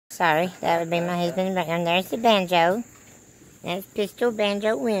sorry. That would be my husband. And there's the banjo. That's Pistol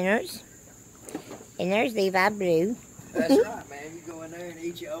Banjo Winners. And there's Levi Blue. That's right, man. You go in there and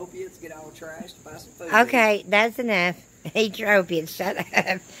eat your opiates, get all trashed, buy some food. Okay, that's enough. Eat your opiates. Shut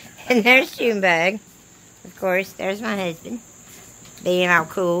up. And there's Junebug. Of course, there's my husband. Being all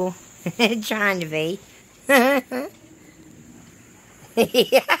cool. Trying to be.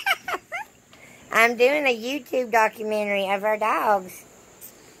 I'm doing a YouTube documentary of our dogs.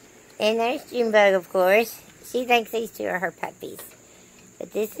 And there's Junebug, of course. She thinks these two are her puppies.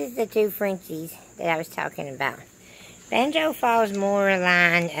 But this is the two Frenchies that I was talking about. Banjo falls more in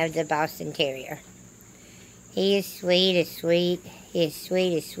line of the Boston Terrier. He is sweet as sweet. He is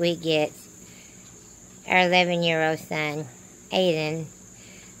sweet as sweet gets. Our 11-year-old son, Aiden,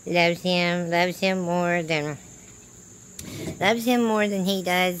 loves him more than he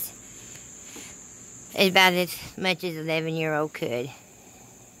does, about as much as 11-year-old could,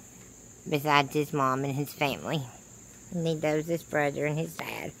 besides his mom and his family. And he loves his brother and his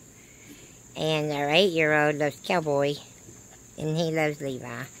dad. And our 8-year-old loves Cowboy, and he loves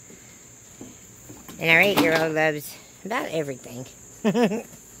Levi. And our 8-year-old loves about everything. Okay,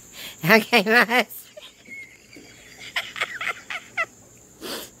 my husband.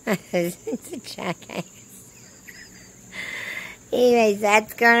 It's a jackass. Anyways,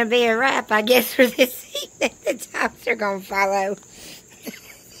 that's going to be a wrap, I guess, for this evening. The dogs are going to follow.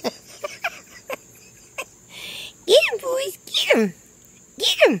 Get him, boys. Get him.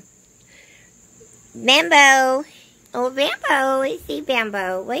 Get him. Bambo. Oh, Bambo. Let's see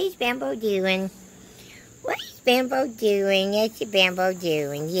Bambo. What is Bambo doing? What is Bambo doing? That's what Bambo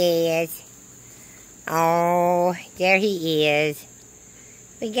doing. Yes. Oh, there he is.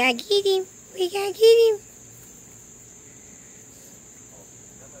 We gotta get him. We gotta get him.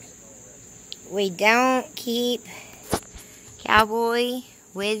 We don't keep Cowboy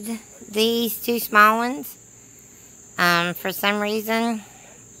with these two small ones. For some reason,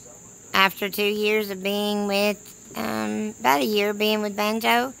 after 2 years of being with, about a year being with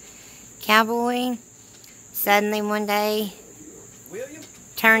Banjo, Cowboy suddenly one day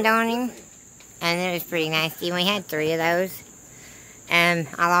turned on him, and it was pretty nasty. We had 3 of those. I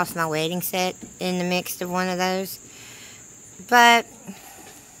lost my wedding set in the mix of one of those. But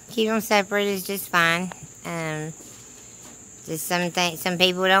keep them separate is just fine. Just some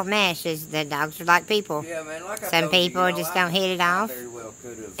people don't mesh. The dogs are like people. Yeah, man, like some people just don't hit it off.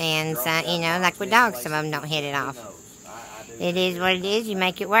 And some, like with dogs, some of them don't hit it off. It is what it is. You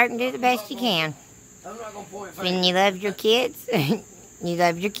make it work and do the best you can. When you love your kids, you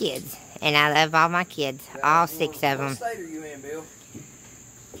love your kids. And I love all my kids, all 6 of them.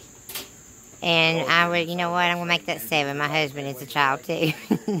 And I would, you know what, I'm going to make that 7. My husband is a child too.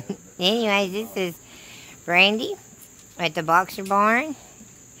 Anyways, this is Brandy at the Boxer Barn.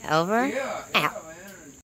 Over, out.